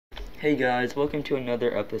Hey guys, welcome to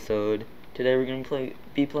another episode. Today we're gonna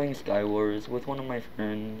be playing Sky Wars with one of my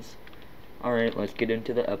friends. Alright, let's get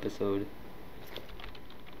into the episode.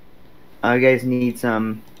 You guys need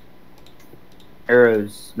some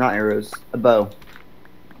arrows. Not arrows. A bow.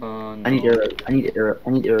 No. I need arrows. I need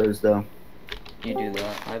arrows though. You do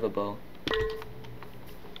that. I have a bow.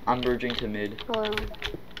 I'm verging to mid. Hello.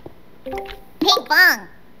 Ping pong!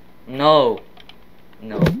 No!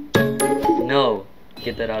 No. No!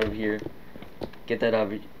 Get that out of here. Get that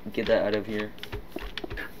out of here.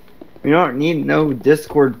 We don't need no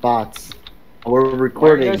Discord bots. We're Why are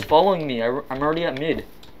recording. you guys following me? I'm already at mid.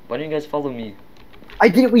 Why didn't you guys follow me? I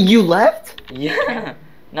didn't. You left? Yeah!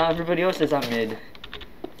 Now everybody else is at mid.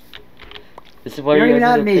 This is why You're you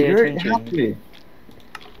not guys need to me. pay You're attention.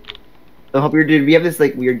 So help your dude. We have this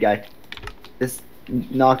like weird guy. This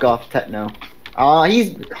knockoff techno.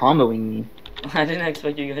 He's comboing me. I didn't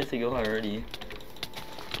expect you guys to go already.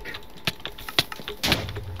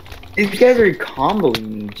 These guys are comboing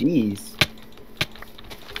me. Jeez.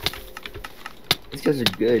 These guys are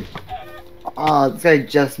good. This guy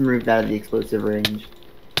just moved out of the explosive range.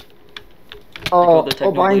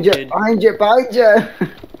 Behind you! Behind you! Behind you!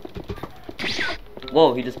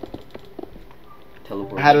 Whoa, he just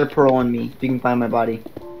teleported. I had a pearl on me. If you can find my body.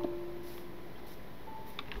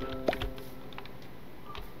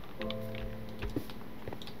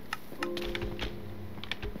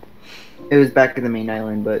 It was back in the main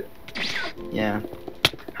island, but yeah.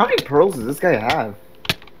 How many pearls does this guy have?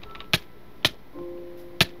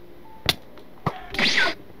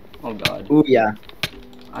 Oh god. Ooh, yeah.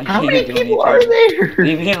 How many people are there?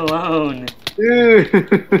 Leave me alone. Dude.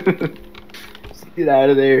 Just get out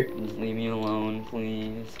of there. Just leave me alone,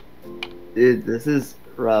 please. Dude, this is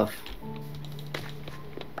rough.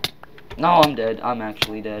 No, I'm dead. I'm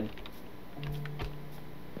actually dead.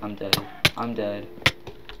 I'm dead. I'm dead.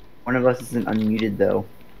 One of us isn't unmuted though.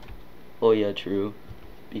 Oh yeah, true.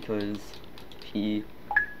 Because he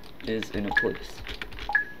is in a place.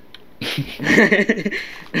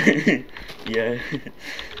 Yeah.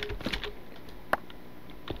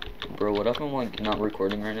 Bro, what if I'm like not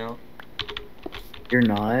recording right now? You're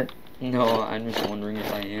not? No, I'm just wondering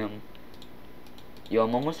if I am. Yo,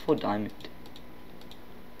 I'm almost full diamond.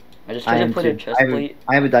 I just tried to put a chest plate.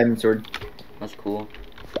 I have a diamond sword. That's cool.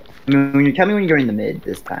 I mean, tell me when you're in the mid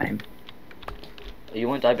this time. You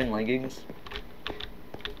want diamond leggings?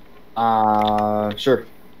 Sure.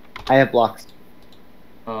 I have blocks.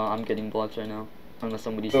 I'm getting blocks right now. Unless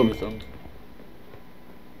somebody Boom. sees them.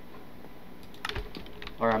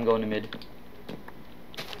 Alright, I'm going to mid.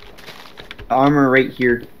 Armor right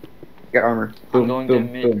here. Got armor. Boom, I'm going boom,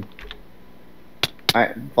 to mid. boom.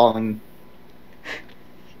 Alright, following.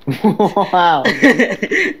 Wow.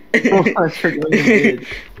 We're going to mid.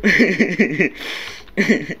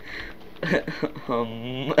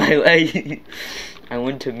 I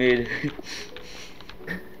went to mid.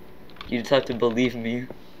 You just have to believe me.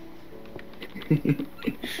 Went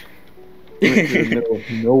to the middle of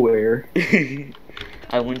nowhere.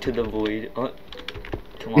 I went to the void. Oh,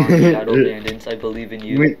 come on, Shadow Bandits, I believe in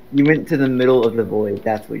you. You went to the middle of the void.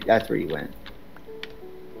 That's where you went.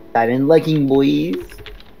 Diamond legging, boys.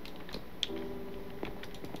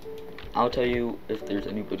 I'll tell you if there's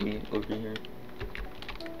anybody over here.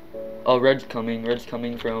 Oh, red's coming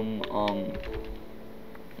from,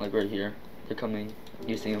 like right here. They're coming.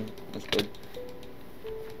 You see them. That's good.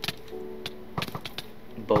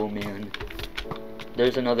 Bowman.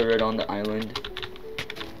 There's another red on the island.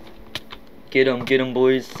 Get him,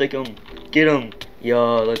 boys. Sick him. Get him.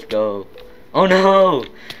 Yo, let's go. Oh no!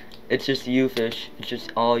 It's just you, fish. It's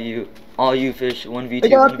just all you. All you, fish. 1v2,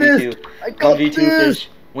 1v2. 1v2, fish.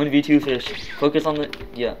 1v2, fish. Focus on the...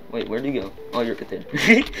 Yeah, wait, where'd you go? Oh, you're right there.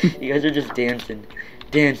 You guys are just dancing.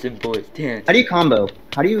 Dancing, boys. Dance. How do you combo?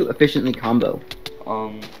 How do you efficiently combo?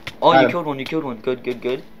 Oh, you killed one.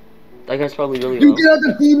 Good. That guy's probably really You low. cannot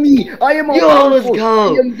defeat me! I am Yo, let's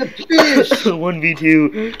go! I am the fish!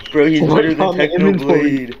 1v2. Bro, he's better than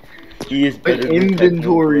Technoblade. He is better than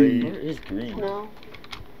inventory. Technoblade. Where is green? No.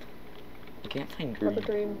 I can't find Not the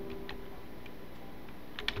green. dream.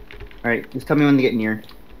 Alright, just tell me when to get near.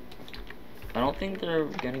 I don't think they're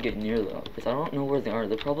gonna get near though, because I don't know where they are.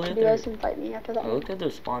 They're probably at You their... guys invite me after that. I looked at their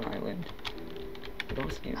spawn island. I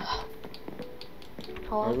don't see them.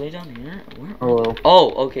 Are Hello? they down here? Where? Hello.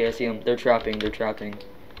 Oh, okay, I see them. They're trapping. You're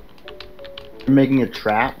making a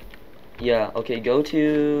trap? Yeah, okay, go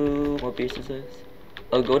to... What base is this?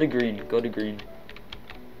 Oh, go to green.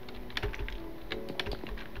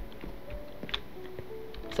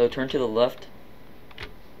 So turn to the left.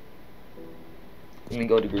 And then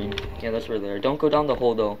go to green. Yeah, that's where they are. Don't go down the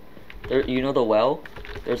hole though. There, you know the well?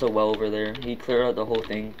 There's a well over there. He cleared out the whole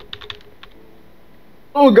thing.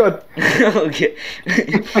 Oh god. Okay.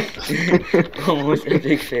 Almost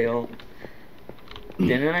epic fail.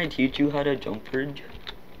 Didn't I teach you how to jump bridge?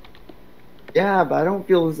 Yeah, but I don't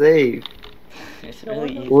feel safe. It's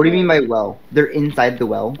really easy. What do you mean by well? They're inside the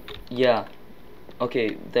well? Yeah.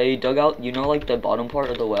 Okay, they dug out, you know, like the bottom part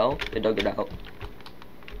of the well? They dug it out.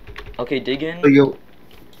 Okay, dig in.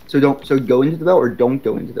 So go into the well or don't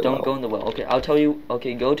go into the well? Don't go in the well. Okay, I'll tell you.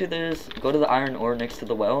 Okay, go to the iron ore next to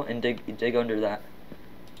the well and dig under that.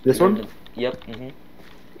 This Dig one? under, yep.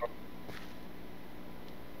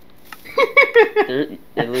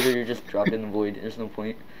 It literally just dropped in the void. There's no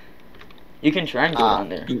point. You can try and go down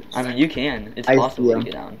there. I mean, you can. It's possible to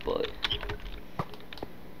get down, but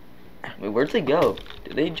wait, where'd they go?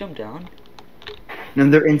 Did they jump down? No,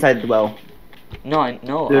 they're inside the well. No,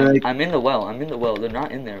 I'm in the well. I'm in the well. They're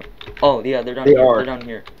not in there. Oh yeah, they're down here. They're down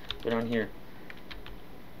here. They're down here.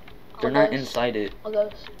 They're not inside it.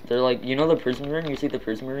 They're like, you know the prison marine? You see the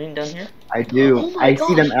prison marine down here? I do. Oh I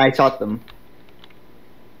see them and I shot them.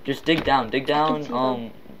 Just dig down. Dig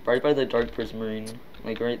down. Right by the dark prison marine,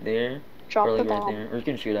 like right there. Drop or like the bomb. right there. Or you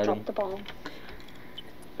can shoot at him. Drop the bomb.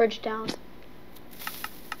 Bridge down.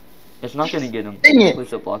 It's not gonna get him. Dang it.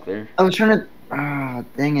 Place a block there. I was trying to. Ah,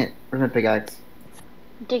 dang it. Where's my pickaxe?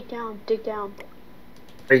 Dig down. Dig down.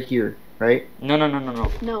 Right here, right? No.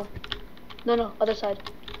 No. No. Other side.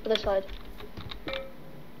 Other side.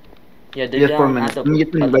 Yeah, dig Yeah, down at at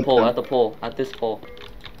the pole. At this pole.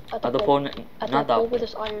 At the pole. At Not that pole that. with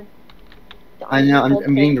this iron. I know.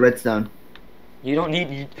 I'm getting the redstone. You don't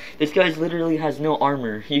need. This guy's literally has no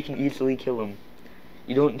armor. You can easily kill him.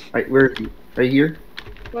 You don't. Right, where is he? Right here?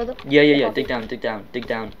 Where the? Yeah. Dig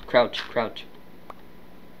down. Crouch.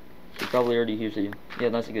 He probably already hears you. Yeah,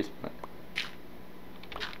 that's a good spot.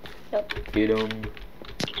 Yep. Get him.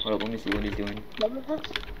 Hold up, let me see what he's doing. Remember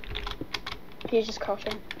that? He's just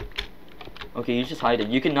crouching. Okay, he's just hiding.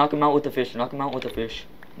 You can knock him out with the fish. Knock him out with the fish.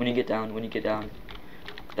 When you get down.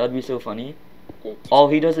 That'd be so funny. Dude. Oh,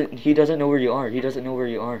 he doesn't know where you are. He doesn't know where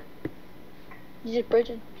you are. He's just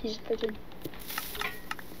bridging.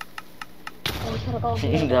 Oh, he's got a bomb.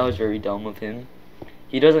 That was very dumb of him.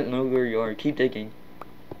 He doesn't know where you are. Keep digging.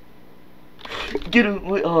 Get him!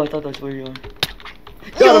 Wait, oh, I thought that's where you are.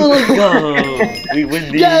 Got him. Let's go! We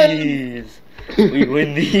win these! We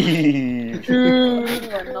win these!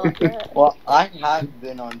 Well, I have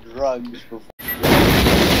been on drugs before.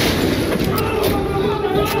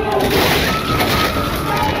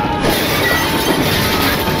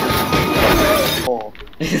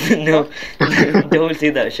 No, don't say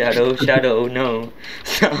that, Shadow, no.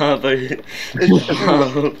 Stop.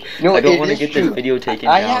 No, I don't want to get this video taken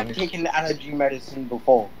I down. have taken allergy medicine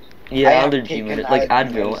before. Yeah, I have allergy taken medicine. Like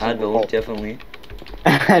allergy Advil, medicine before. definitely.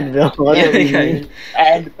 Advil. Yeah,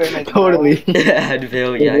 And Benadryl. Totally.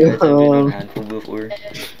 Advil, yeah, I guess I've been on Advil before.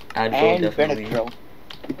 Advil, And definitely. Benadryl.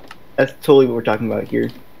 That's totally what we're talking about here.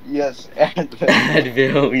 Yes, and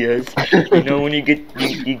Advil, yes. You know when you get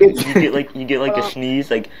you get like a sneeze,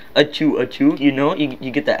 like achoo, you know, you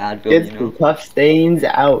get the Advil, It's you know. the tough stains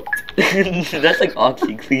out. That's like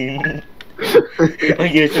OxyClean.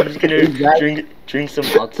 Okay, so I'm just gonna drink some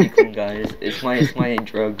OxyClean, guys. It's my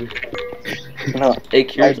drug. no, It I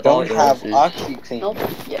cures all don't have illnesses. OxyClean. Nope.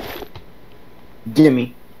 Yeah.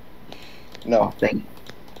 Gimme. Oh, No, thank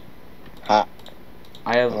ha.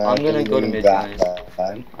 I'm gonna go to mid, guys.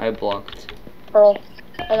 I blocked. Pearl.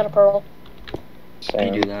 I got a pearl.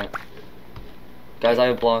 You do that. Guys, I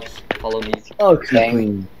have blocks. Follow me. Oh, Dang.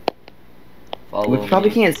 clean. Follow We probably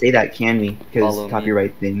me. can't say that, can we? Follow Because me.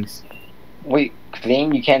 copyright things. Wait,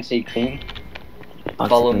 clean? You can't say clean?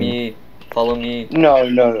 Follow Oxyclean. me. Follow me.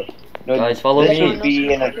 No. Guys, follow this me. would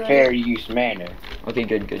be in a fair use manner. Okay,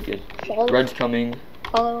 good. Follow. Red's coming.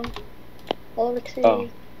 Follow. Follow Rixie. Oh.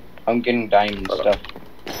 I'm getting diamond stuff.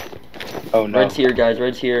 Oh no. Red's here, guys.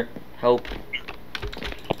 Red's here. Help.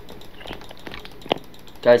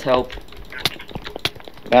 Guys, help.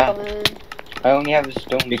 Nah, Coming. I only have a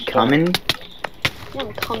stone. You're sword. coming? Yeah,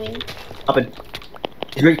 I'm coming. Up and.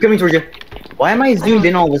 He's coming towards you. Why am I zoomed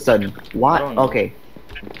in all of a sudden? I What? don't know. Okay.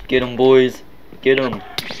 Get him, boys. Get him.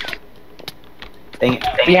 Dang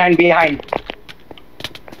it. Behind.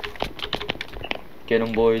 Get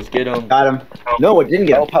him, boys. Get him. Got him. No, it didn't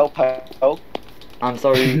get him. Help. I'm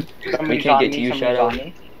sorry. Somebody's can't on get to me, you, somebody's Shadow. on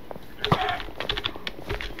me.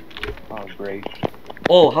 Oh, great.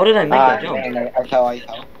 Oh, how did I make that jump? Man, I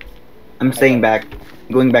tell. I'm staying back.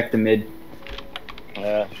 Going back to mid.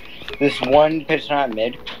 This one person at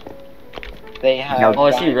mid. They have. Oh,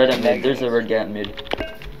 I see red at mid. diamond There's a red leggings. guy at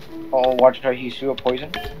mid. Oh, watch how he's threw a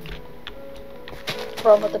poison.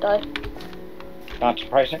 Bro, I'm about to die. Not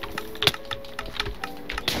surprising.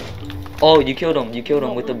 Oh, you killed him. You killed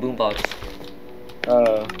him with the boombox.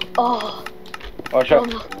 Oh. Watch Oh out.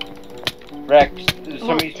 no. Rex,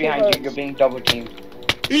 somebody's behind you. You're being double teamed.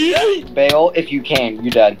 Bail if you can.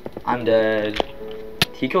 You're dead. I'm dead.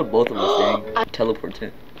 He killed both of us, dang. Teleport to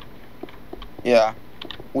him. Yeah.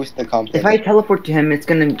 With the compass. If I teleport to him, it's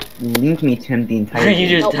gonna link me to him the entire You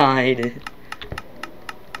game. just died.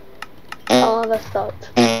 Oh, that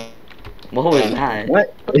sucked. What was that?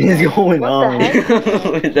 What is going What the on? heck?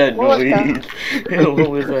 What was that What was noise? What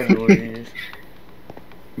was that noise?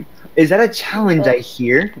 Is that a challenge I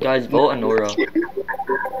hear? Guys, vote Honora.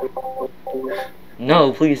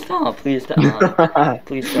 No, please stop. Please stop.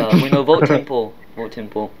 Please stop. Wait, no, vote Temple. Vote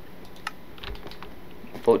Temple.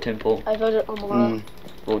 Vote Temple. I voted Honora.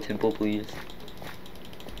 Vote Temple, please.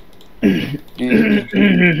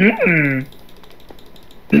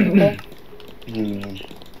 Okay.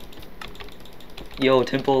 Yo,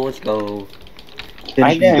 Temple, let's go.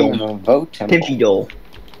 I didn't even vote him. Timpy Dole.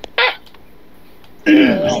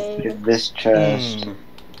 This chest.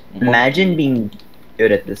 Imagine being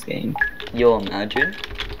good at this game. Yo, imagine.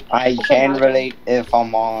 I can relate if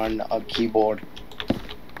I'm on a keyboard.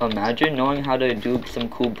 Imagine knowing how to do some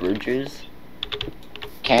cool bridges.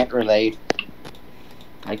 Can't relate.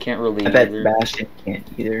 I can't relate I bet either. Bastion can't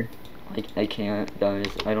either. I can't, guys.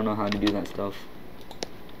 I don't know how to do that stuff.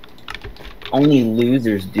 Only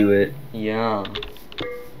losers do it. Yeah.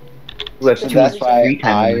 Who have So too that's much why free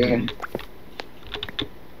time in the game.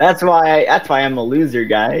 That's why I'm a loser,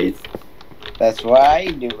 guys. That's why I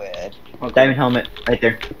do it. Okay. Diamond helmet, right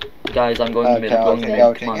there. Guys, I'm going to mid. I'm going to Okay, mid.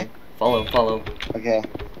 okay. Come on. Follow, follow. Okay.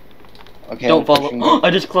 Okay. Don't I'm follow. pushing I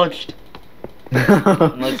just clutched.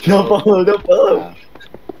 Don't go. follow, don't follow.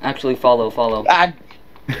 Actually, follow, follow. Ah,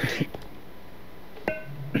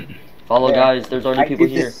 Follow, yeah. guys. There's already I people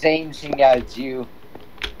did here. the same thing as you.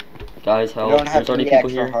 Guys, You help. don't have There's to already be people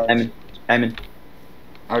extra here. hard. Diamond.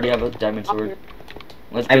 I already have a diamond sword.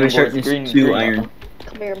 Let's I have a get sharpness green, 2 green. iron.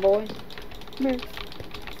 Come here, boys. Come here.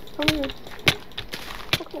 Come here.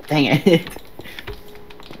 Dang it.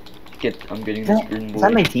 I'm getting Is this that, green is that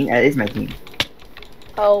boy. my team? That is my team.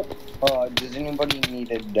 Oh, Does anybody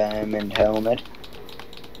need a diamond helmet?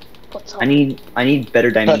 what's up? I need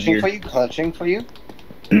better diamond Clutching gear. for you, clutching for you.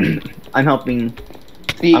 I'm helping.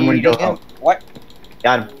 Feeding I'm gonna go him. help. What?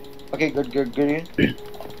 Got him. Okay, good.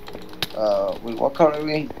 Wait, what color are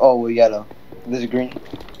we? Oh, we're yellow. There's a green.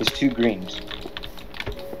 There's 2 greens.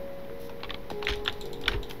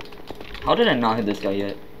 How did I not hit this guy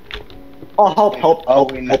yet? Oh, help. Oh,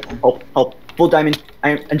 we know. Help. Full diamond.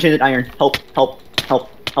 Iron, enchanted iron. Help. Wait,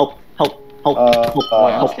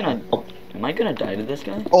 am I gonna die to this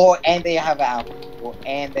guy? Oh, and they have apple.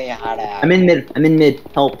 And they had apple. I'm in mid.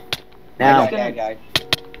 Help. Now. I died.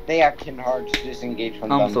 They have 10 hearts. Disengage from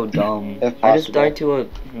them. I'm so dumb. If I just possible. died to a.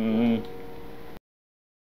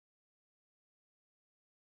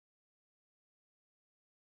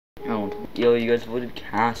 Oh, yo, you guys voted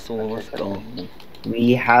castle. Let's go.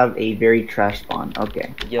 We have a very trash spawn.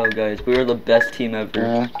 Okay. Yo, guys, we are the best team ever.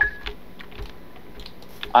 Yeah.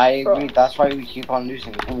 I agree. That's why we keep on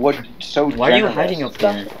losing. What? So. Why are you generous. hiding up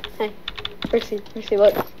there? Hey, Percy,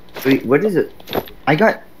 look. Wait, what is it? I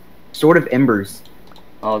got Sword of Embers.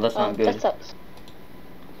 Oh, that's not That good. sucks.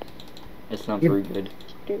 It's not Yep. very good.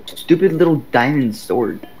 Stupid little diamond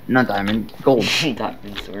sword. Not diamond. Gold.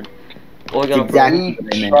 Diamond sword. Oh, I got a Exactly.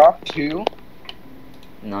 Food drop 2.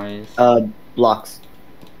 Nice. Blocks.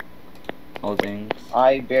 Oh, thanks.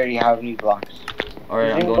 I barely have any blocks.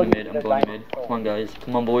 Alright, I'm going to mid. I'm going to mid. Come on, guys.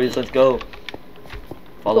 Come on, boys. Let's go.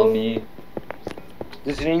 Follow me.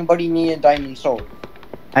 Does anybody need a diamond sword?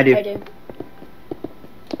 I do. I do.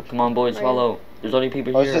 Come on, boys. Iron. Follow. There's already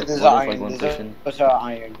people Oh, here. there's Well, iron. like one person. There's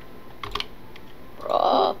iron.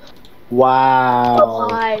 Bruh. Wow.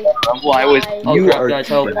 Why? Why was Oh, You crap, are guys.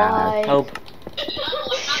 Help. Why? Help.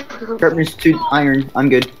 Sharpness 2 iron. I'm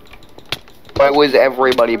good. Why was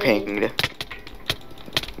everybody pinged?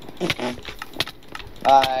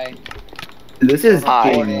 This is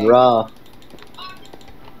Hi. getting rough.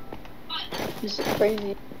 This is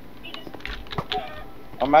crazy.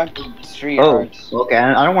 I'm at 3 Oh, hearts. okay.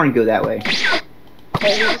 I don't want to go that way.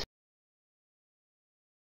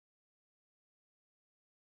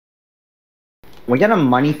 We got a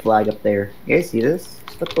money flag up there. You guys see this?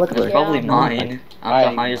 Just look at It's it. probably Yeah. mine.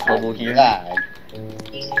 I'm the highest level here. Lag.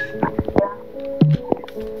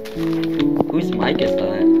 Whose mic is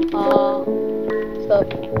that?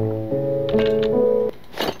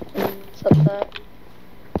 What's up, Zach?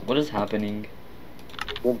 What is happening?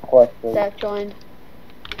 Good question. Zach joined.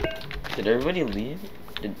 Did everybody leave?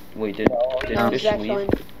 Did No, Fish Zach leave?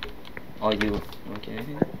 joined. All you. Okay.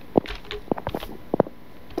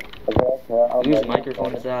 Okay, Whose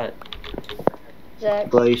microphone is that? Zach.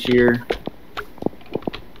 Glacier.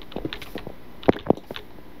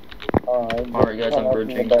 Alright guys, I'm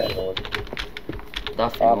bridging.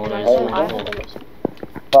 That's the one I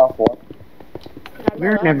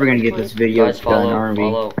We're never gonna get this video Guys, done, are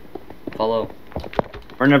we? Follow.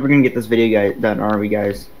 We're never gonna get this video done, are we,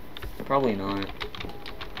 guys? Probably not.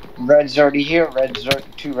 Red's already here. Red's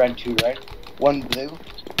two red, two red. One blue.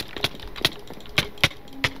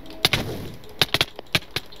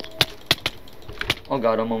 Oh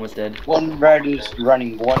god, I'm almost dead. One red is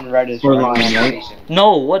running. One red is We're running. lying, right?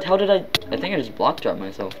 No, what? How did I think I just block dropped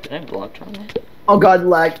myself. Did I block drop myself? Oh god,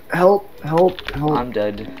 lag. Help. I'm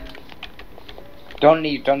dead. Don't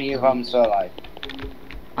leave if I'm still alive.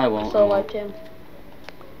 I won't. So like him.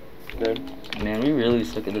 Good. Man, we really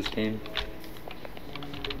suck at this game.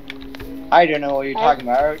 I don't know what you're talking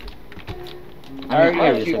about. I mean, I already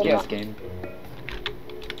really suck yeah. at this game.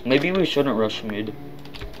 Maybe we shouldn't rush mid.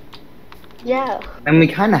 Yeah. And we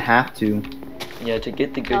kinda have to. Yeah, to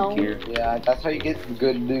get the good No. gear. Yeah, that's how you get the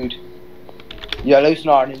good loot. Yellow's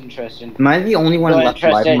not interested. Am I the only one Not left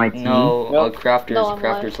alive in my interested. team? No, Nope. Crafter's No, I'm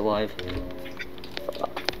Crafter's alive.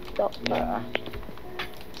 Yeah.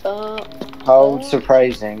 Uh, How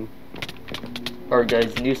surprising. Alright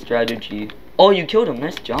guys, new strategy. Oh, you killed him.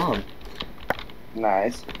 Nice job.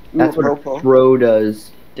 Nice. That's Ooh, what a purple. pro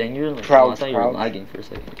does. Dang, you're like, Crouch, oh, I thought you were crouch. lagging for a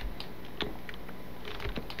second.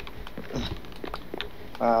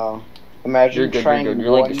 Wow. Imagine You're good, trying you're good.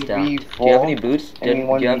 You're like a staff. Do you have any boots? Do you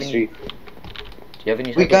have any? Do you have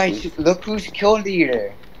any? Wait, type of guys, boots? look who's kill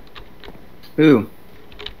leader. Who?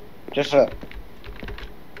 Just look.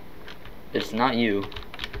 It's not you.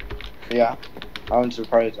 Yeah. I'm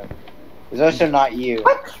surprising. It's also not you.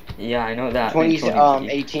 Yeah, I know that. 20, Tony,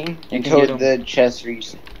 18. You can killed get the chest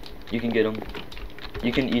reese. You can get him.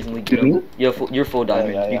 You can easily get Me? him. You're full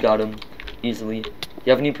diamond. yeah. You got him easily. You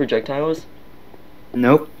have any projectiles?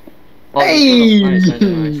 Nope. Oh, Hey! nice.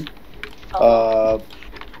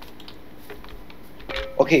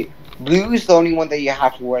 Okay, blue is the only one that you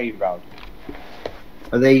have to worry about.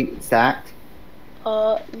 Are they stacked?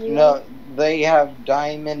 you. No, they have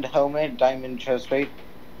diamond helmet, diamond chest plate,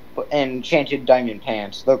 and enchanted diamond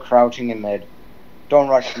pants. They're crouching in mid. Don't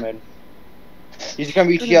rush mid. He's gonna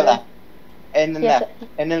be to your left. And then Yes, left.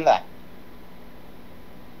 And then left.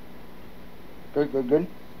 Good.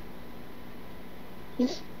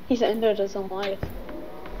 He's ended his own life.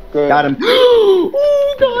 Good. Got him.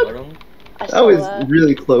 Oh Got god! him. I That saw was that.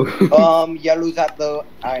 really close. Yellow's at the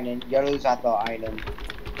island. Yellow's at the island.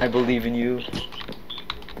 I believe in you.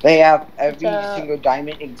 They have every The- single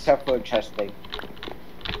diamond except for a chest plate.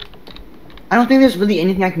 I don't think there's really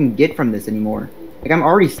anything I can get from this anymore. Like, I'm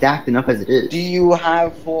already stacked enough as it is. Do you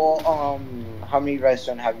have full, how many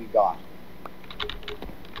redstone have you got?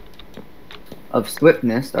 Of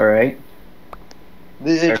swiftness, alright.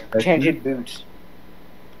 This is Perfect. enchanted boots.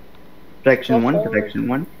 Protection Go 1, forward. protection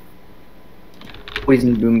 1.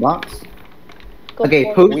 Poison boombox. Go Okay,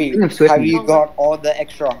 forward. post- Wait, Speaking of swiftness- have you got all the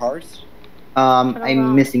extra hearts? Turn I'm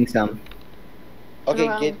around. missing some. Okay,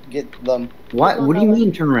 around. get them. What? Hold What do on, you hold on.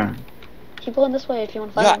 mean turn around? Keep going this way if you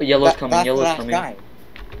want to Yeah, find him. Yellow's coming, that's yellow's the last coming. guy.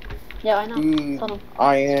 Yeah, I know. Ooh, Hold on.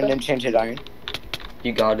 iron, Good. enchanted iron.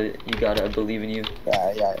 You got it. I believe in you.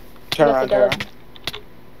 Yeah. Turn You around, have to turn go. around.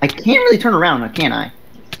 I can't really turn around, can I?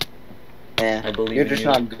 Yeah, I believe you're in just you.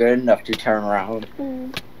 not good enough to turn around.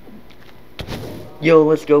 Yo,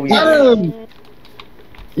 let's go. We Get got it. him!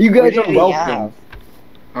 You What guys did are he welcome. have?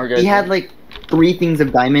 Alright, guys. He had like 3 things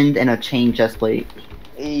of diamond and a chain chest plate.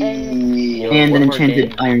 Yo, And one an more enchanted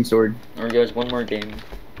game. iron sword. Alright, guys. One more game.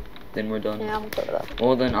 Then we're done. Yeah, I'm good with that.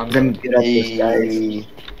 Well, then I'm 'Cause I'm done. good at this, guys.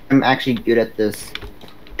 I'm actually good at this.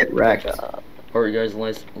 Get wrecked. Alright, guys.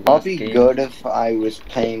 Last I'll be game. good if I was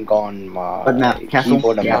playing on my What map? Castle?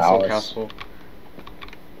 keyboard and mouse. Castle.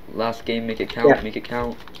 Last game. Make it count. Yeah. Make it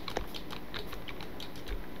count.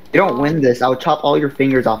 If you don't win this, I'll chop all your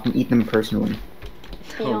fingers off and eat them personally.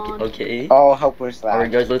 Beyond. Okay. Oh, help with that.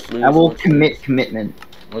 Alright, guys. Let's lose. I will let's commit lose. commitment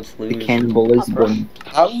Let's to lose. cannibalism.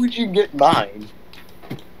 How would you get mine?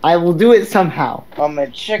 I will do it somehow. I'm a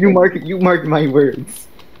chicken. You mark my words.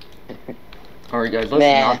 Alright, guys. Let's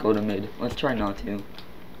Nah. not go to mid. Let's try not to.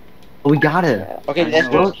 Oh, we gotta. Okay, I let's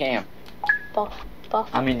know. go to camp. Buff.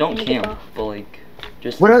 I mean, don't You need to camp, but like,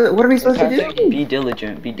 just What are we supposed to It's do? be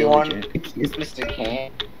diligent. Be You want- diligent. Mr.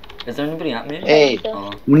 Camp. Is there anybody at mid? Hey.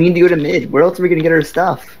 Oh, We need to go to mid. Where else are we gonna get our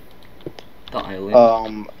stuff? the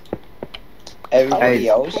island. Everybody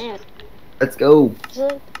else. Let's go. Is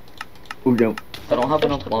it? Oh no. I don't have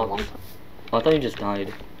enough Took a long blocks. time. Oh, I thought you just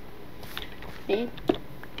died. Me?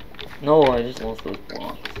 No, I just lost those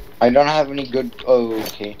blocks. I don't have any good. Oh,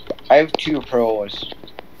 okay. I have 2 pros.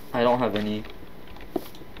 I don't have any.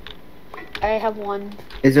 I have 1.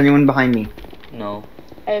 Is there anyone behind me? No.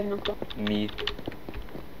 I have no clue. Me.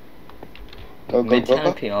 Go, Mid's go, kind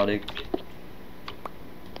go. of chaotic.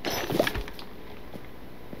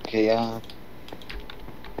 Okay,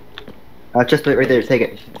 Chest plate right there. Take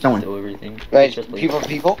it. Someone. Steal everything. guys, Chest plate.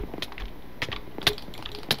 people.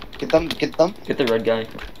 Get them, get them. Get the red guy.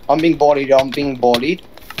 I'm being bodied.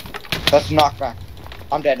 That's knockback.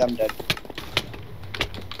 I'm dead.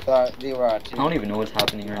 They were at I don't even know what's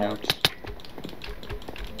happening right now.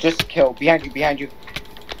 Just kill. Behind you.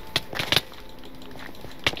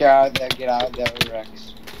 Get out of there,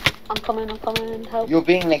 Rex. I'm coming, help. You're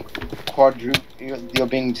being like you're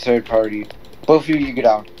being third party. Both of you get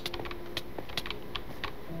out.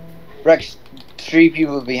 Rex, 3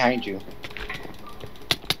 people behind you.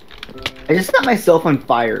 I just set myself on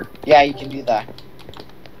fire. Yeah, you can do that.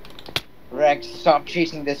 Rex, stop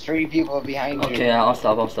chasing the 3 people behind you. Okay, I'll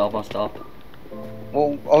stop.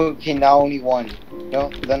 Well, okay, now only 1. No,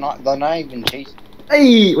 they're not even chasing.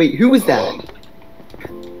 Hey, wait, who was that?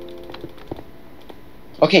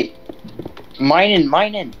 Okay. Mine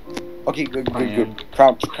in. Okay, good.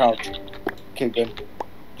 Crouch. Okay, good.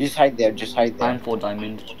 Just hide there. I'm full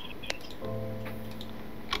diamond.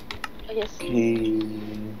 Yes. Okay.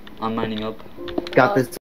 I'm mining up. Got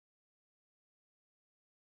this.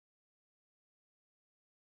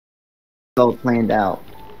 All planned out.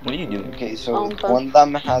 What are you doing? Okay, so Okay. one of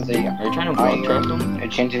them has Are you trying to block trap them? a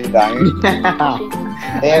enchanted iron. They have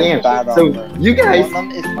I am. bad So, armor. you guys, One of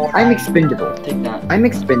them is more I'm diamond. expendable. Take that.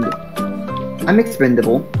 I'm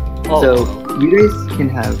expendable. Oh. So, you guys can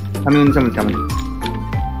have. Tell me when someone's coming.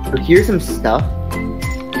 So, here's some stuff.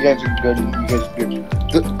 You guys are good.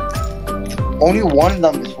 Only one of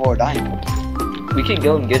them is 4 diamond. We can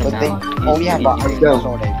go and get him But they now. only have a Easy. iron go.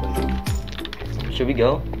 sword, I believe. Should we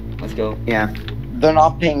go? Let's go. Yeah. They're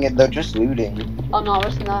not paying it, they're just looting. Oh no,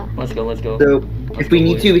 worse than that. Let's go. So, if we go,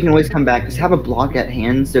 need boys. to, we can always come back. Just have a block at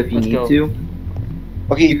hand, so if you Let's need go. to.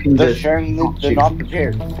 Okay, You can they're just sharing loot, they're shoot. not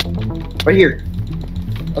prepared. Right here.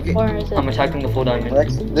 Okay, Where is it? I'm attacking the full diamond.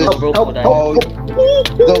 Rex, this Help, bro, help, full help,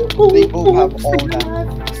 diamond. they both have all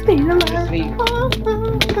diamond. Stay Just alive. leave.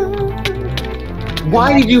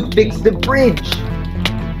 Why did you fix the bridge?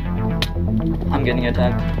 I'm getting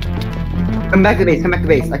attacked. Come back to base.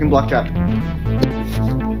 I can block trap.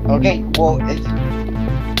 Okay, well, it's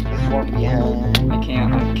this one behind. I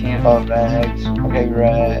can't. Oh, Rex. Okay,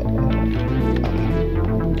 Rex.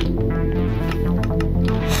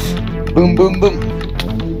 Boom.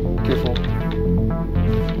 Careful.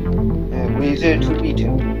 Where's it to be to?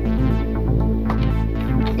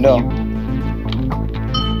 No.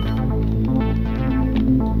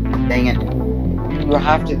 Dang it. You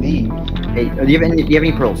have to leave. Hey, do you have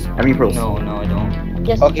any pearls? Have any pearls? No, I don't.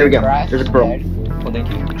 Yes. Okay, Here we go. Craft There's a is pearl. dead. Oh, thank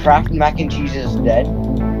you. Kraft mac and cheese is dead.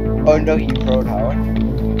 Oh no, he pro'd out.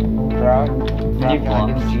 Kraft mac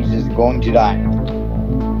and cheese is going to die.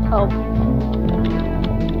 Help.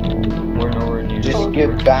 We're nowhere near. Just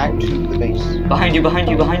get back to the base. Behind you.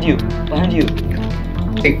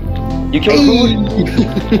 Hey. You killed food.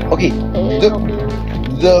 Okay, Hey, The- help me.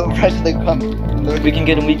 the rest of the come. We can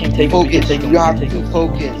get him. We can take him. Focus. You have to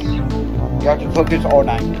focus. You have to focus all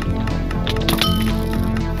night.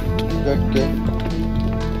 Good.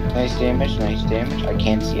 Nice damage. I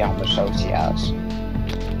can't see how much health he has.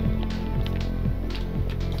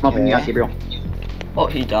 I'm helping you out, Gabriel. Oh,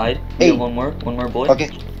 he died. Hey. We have one more boy. Okay.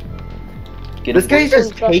 Get This him. guy's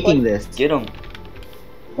just Boys. taking this. Get him.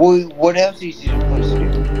 Well, what else is he supposed to do?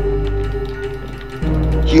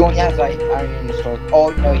 He only has iron sword. Oh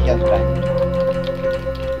no, he has diamond.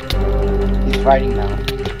 He's fighting now.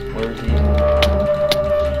 Where is he?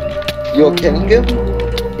 You're killing him?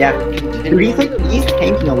 Yeah. Dude, he's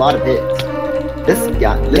tanking a lot of hits. This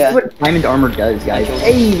Yeah. is what diamond armor does, guys. I killed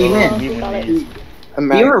Hey, him. we win. We Got it. win.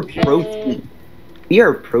 We are a Hey. pro team. We are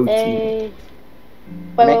a pro team. Hey.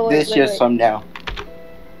 Make this just some now.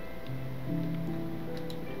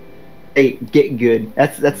 Hey, get good.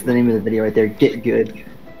 That's the name of the video right there. Get good.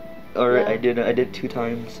 Alright, Yeah. I did 2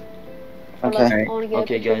 times. Hold Okay. on, I wanna get a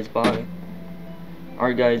Okay, picture. guys, bye.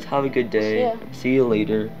 Alright, guys, have a good day. See ya. See you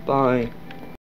later. Bye.